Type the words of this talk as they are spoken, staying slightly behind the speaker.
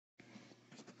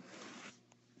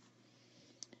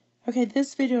Okay,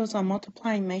 this video is on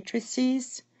multiplying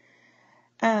matrices.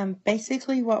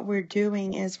 Basically what we're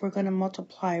doing is we're going to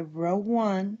multiply row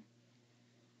 1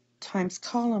 times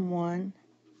column 1,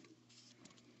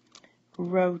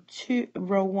 row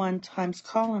 1 times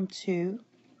column 2.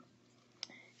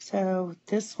 So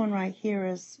this one right here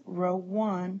is row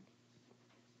 1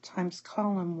 times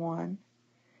column 1.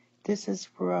 This is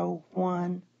row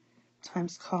 1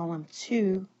 times column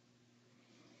 2.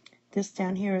 This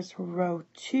down here is row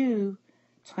 2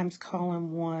 times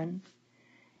column 1.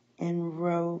 And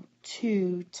row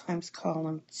 2 times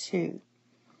column 2.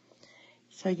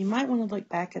 So you might want to look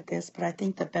back at this, but I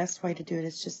think the best way to do it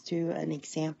is just do an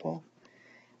example.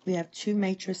 We have two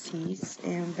matrices,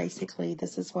 and basically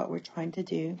this is what we're trying to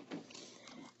do.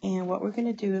 And what we're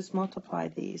going to do is multiply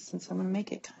these, and so I'm going to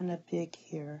make it kind of big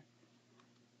here.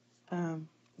 Let's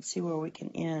see where we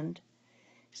can end.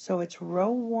 So it's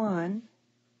row 1,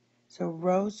 so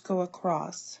rows go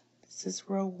across. This is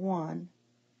row 1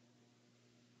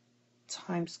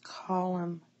 times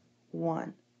column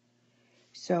 1.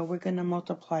 So we're going to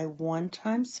multiply 1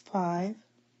 times 5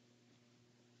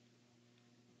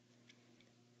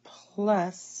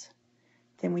 plus,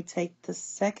 then we take the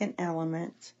second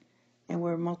element and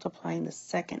we're multiplying the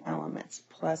second element,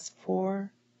 plus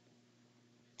 4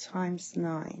 times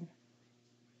 9.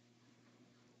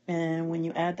 And when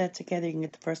you add that together, you can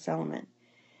get the first element.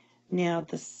 Now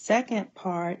the second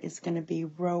part is going to be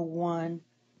row 1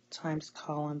 times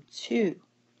column 2.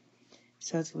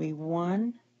 So it's going to be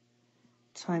 1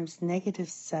 times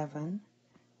 -7,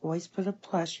 always put a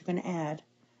plus, you're going to add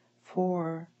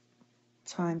 4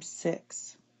 times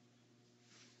 6.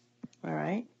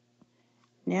 Alright,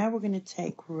 now we're going to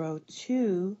take row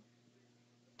 2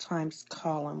 times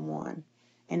column 1.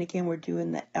 And again, we're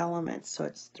doing the elements, so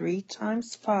it's 3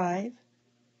 times 5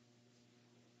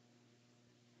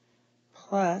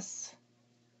 plus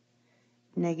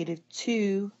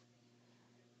 -2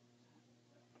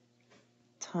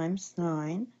 times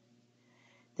 9.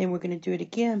 Then we're going to do it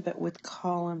again, but with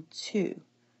column 2.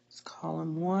 It's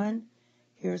column 1.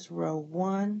 Here's row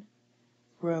 1,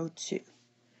 row 2.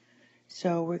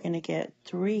 So we're going to get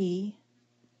 3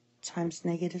 times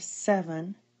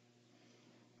 -7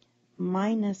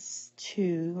 minus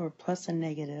 2, or plus a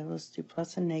negative. Let's do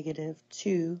plus a negative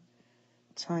 2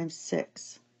 times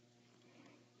 6.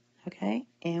 Okay,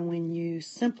 and when you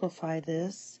simplify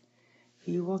this,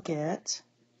 you will get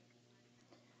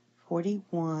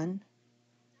 41,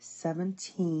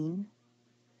 17,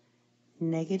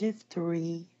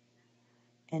 -3,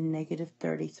 and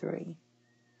 -33.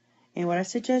 And what I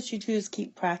suggest you do is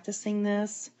keep practicing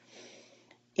this.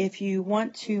 If you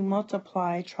want to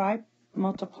multiply, try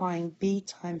multiplying b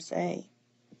times a.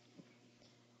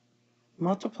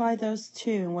 Multiply those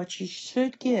two, and what you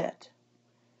should get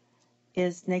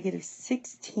is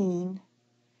 -16,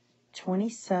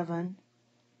 27,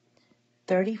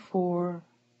 34,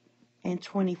 and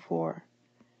 24.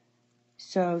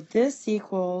 So this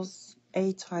equals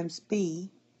a times b.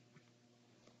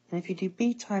 And if you do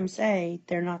b times a,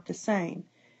 they're not the same.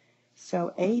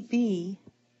 So a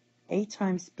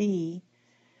times b,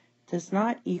 does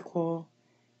not equal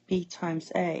b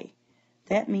times a.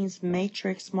 That means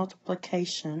matrix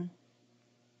multiplication.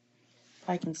 If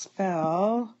I can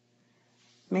spell,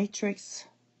 matrix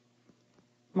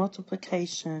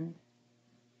multiplication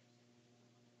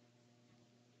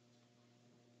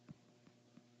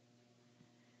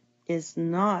is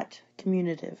not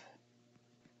commutative.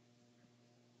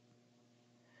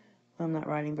 I'm not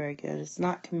writing very good. It's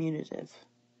not commutative.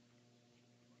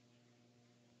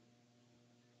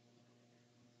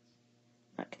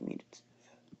 Not commutative.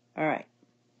 All right.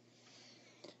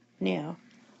 Now,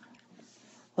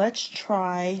 let's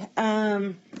try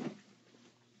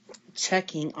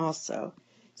checking also.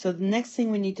 So the next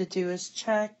thing we need to do is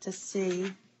check to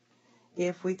see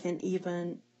if we can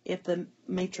if the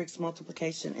matrix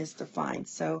multiplication is defined.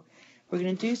 So we're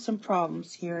going to do some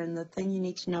problems here, and the thing you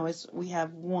need to know is we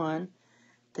have 1.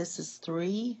 This is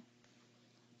 3,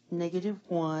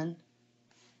 -1,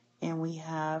 and we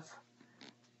have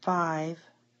 5,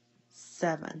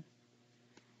 7.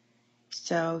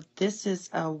 So this is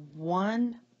a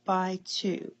 1 by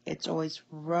 2. It's always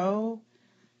row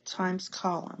times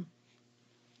column.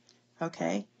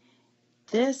 Okay?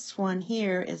 This one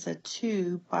here is a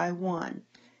 2 by 1.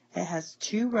 It has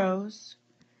 2 rows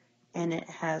and it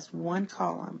has 1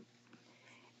 column.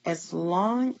 As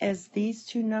long as these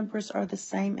two numbers are the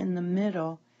same in the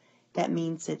middle, that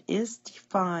means it is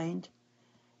defined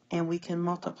and we can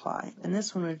multiply. And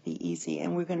this one would be easy.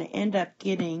 And we're going to end up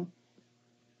getting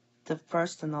the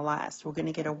first and the last. We're going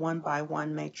to get a 1 by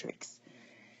 1 matrix.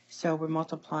 So we're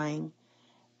multiplying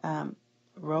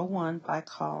row 1 by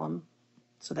column,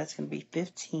 so that's going to be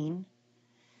 15,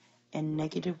 and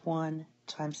negative 1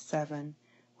 times 7,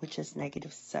 which is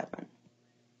negative 7.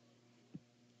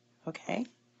 Okay,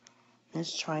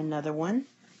 let's try another one.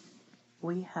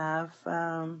 We have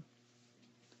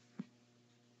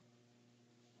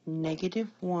negative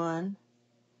 1,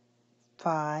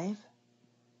 5,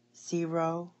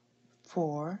 0,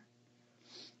 4.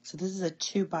 So this is a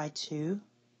 2 by 2.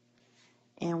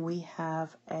 And we have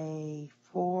a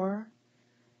 4,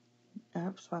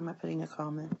 oops, why am I putting a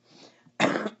comma?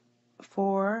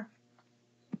 4,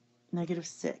 negative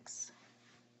 6.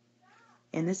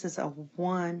 And this is a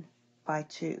 1 by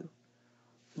 2.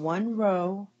 One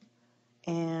row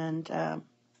and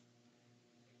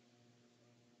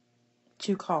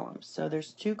 2 columns. So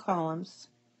there's 2 columns,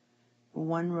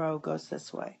 1 row goes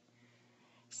this way.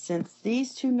 Since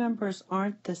these two numbers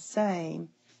aren't the same,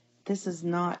 this is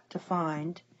not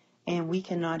defined, and we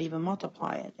cannot even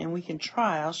multiply it. And we can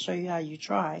try. I'll show you how you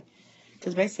try.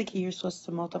 Because basically you're supposed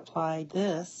to multiply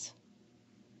this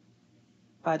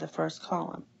by the first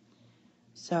column.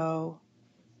 So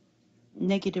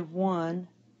negative 1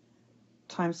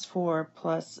 times 4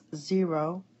 plus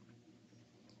 0.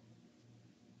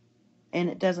 And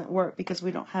it doesn't work because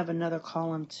we don't have another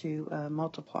column to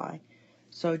multiply.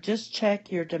 So just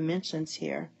check your dimensions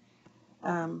here.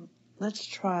 Let's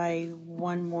try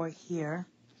one more here.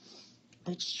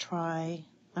 Let's try,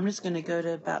 I'm just going to go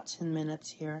to about 10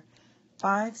 minutes here.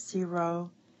 5,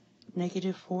 0,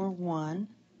 negative 4, 1.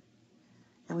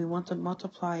 And we want to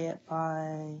multiply it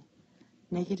by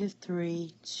negative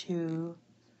 3, 2,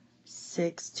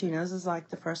 6, 2. Now this is like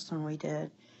the first one we did.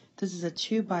 This is a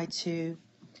 2 by 2,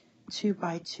 2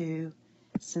 by 2.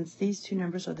 Since these two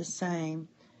numbers are the same,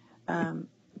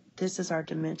 this is our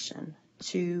dimension,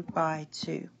 2 by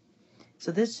 2.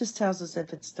 So this just tells us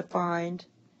if it's defined,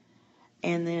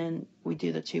 and then we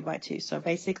do the 2 by 2. So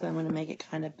basically I'm going to make it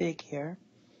kind of big here.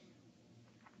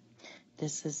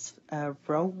 This is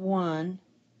row 1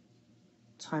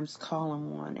 times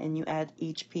column 1, and you add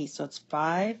each piece. So it's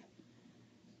 5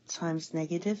 times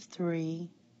negative 3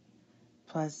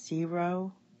 plus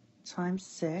 0 times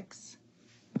 6.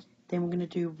 Then we're going to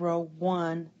do row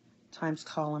 1 times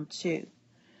column 2,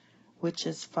 which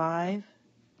is 5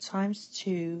 times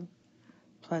 2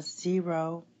 plus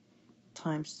 0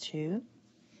 times 2.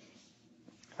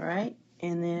 All right,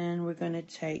 and then we're going to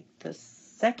take the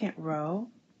second row,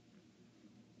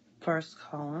 first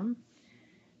column,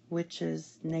 which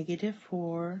is negative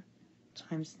 4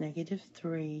 times negative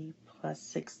 3 plus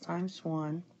 6 times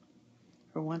 1,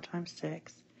 or 1 times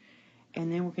 6.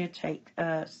 And then we're going to take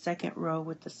second row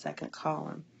with the second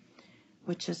column,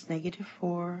 which is negative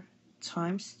 4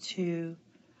 times 2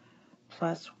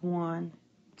 plus 1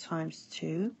 times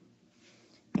 2.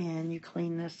 And you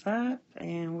clean this up,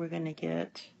 and we're going to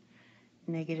get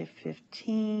negative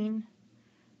 15,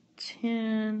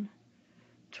 10,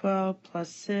 12 plus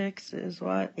 6 is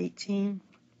what? 18.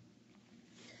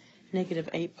 Negative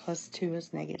 8 plus 2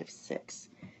 is negative 6.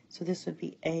 So this would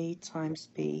be A times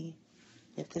B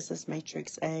if this is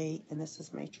matrix A and this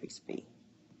is matrix B.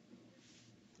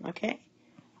 Okay,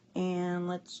 and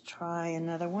let's try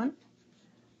another one.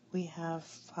 We have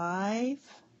 5,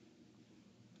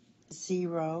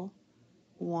 0,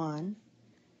 1,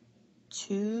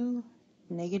 2,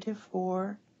 negative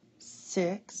 4,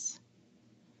 6,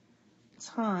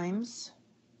 times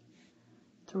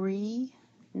 3,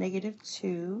 negative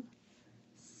 2,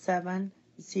 7,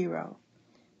 0.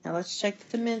 Now let's check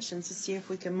the dimensions to see if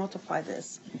we can multiply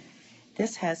this.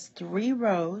 This has 3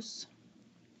 rows.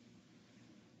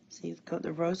 See,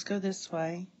 the rows go this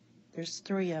way. There's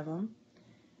 3 of them.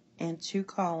 And 2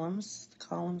 columns. The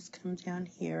columns come down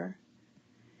here.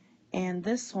 And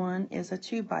this one is a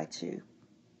 2 by 2.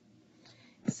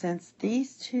 Since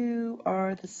these two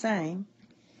are the same,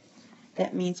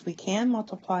 that means we can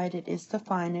multiply it. It is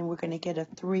defined, and we're going to get a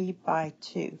 3 by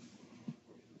 2.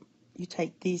 You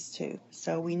take these two.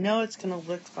 So we know it's going to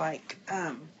look like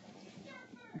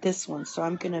this one. So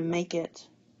I'm going to make it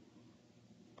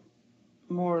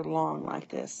more long like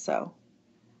this. So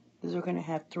because we're going to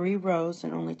have 3 rows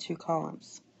and only 2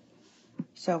 columns.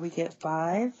 So we get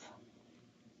 5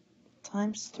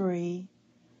 times 3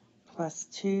 plus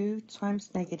 2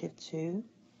 times negative 2,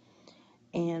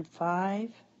 and 5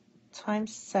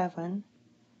 times 7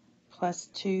 plus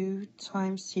 2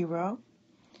 times 0.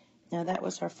 Now that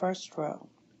was our first row.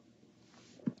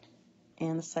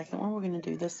 And the second one, we're going to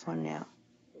do this one now.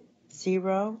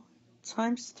 0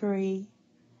 times 3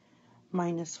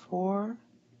 minus 4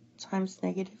 times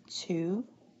negative 2.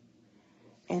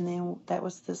 And then that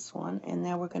was this one. And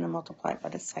now we're going to multiply it by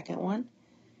the second one.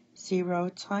 0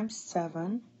 times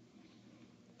 7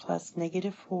 plus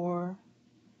negative 4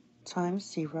 times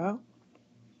 0.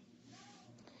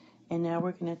 And now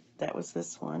we're going to, that was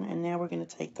this one, and now we're going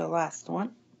to take the last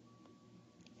one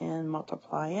and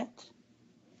multiply it.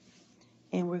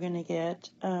 And we're going to get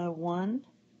 1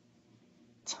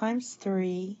 times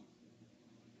 3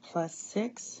 plus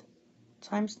 6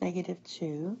 times negative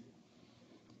 2.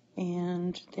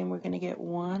 And then we're going to get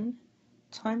 1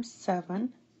 times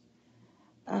 7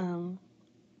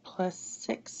 plus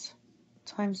 6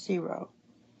 times 0.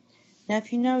 Now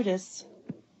if you notice,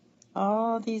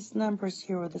 all these numbers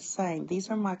here are the same. These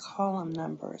are my column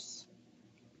numbers.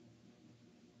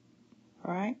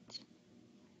 Alright?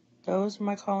 Those are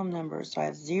my column numbers. So I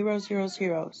have 0, 0,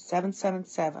 0, 7, 7,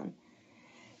 7.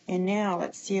 And now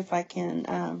let's see if I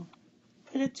can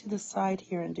put it to the side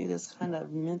here and do this kind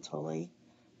of mentally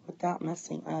without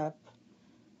messing up.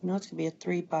 I know it's going to be a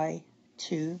 3 by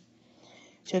 2.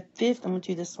 So fifth, I'm going to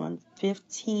do this one.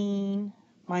 15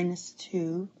 minus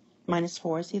 2 minus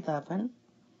 4 is 11.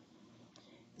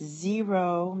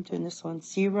 0, I'm doing this one.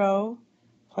 0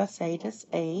 plus 8 is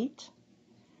 8.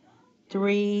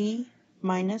 3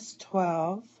 minus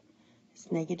 12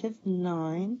 is negative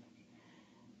 9.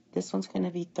 This one's going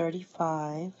to be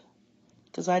 35.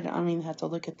 Because I don't even have to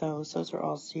look at those. Those are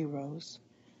all zeros.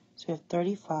 So we have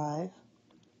 35,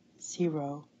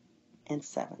 0, and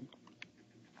 7.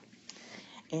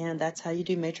 And that's how you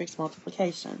do matrix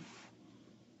multiplication.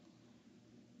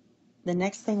 The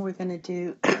next thing we're going to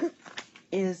do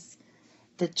is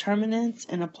determinants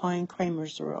and applying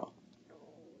Cramer's rule.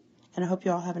 And I hope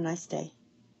you all have a nice day.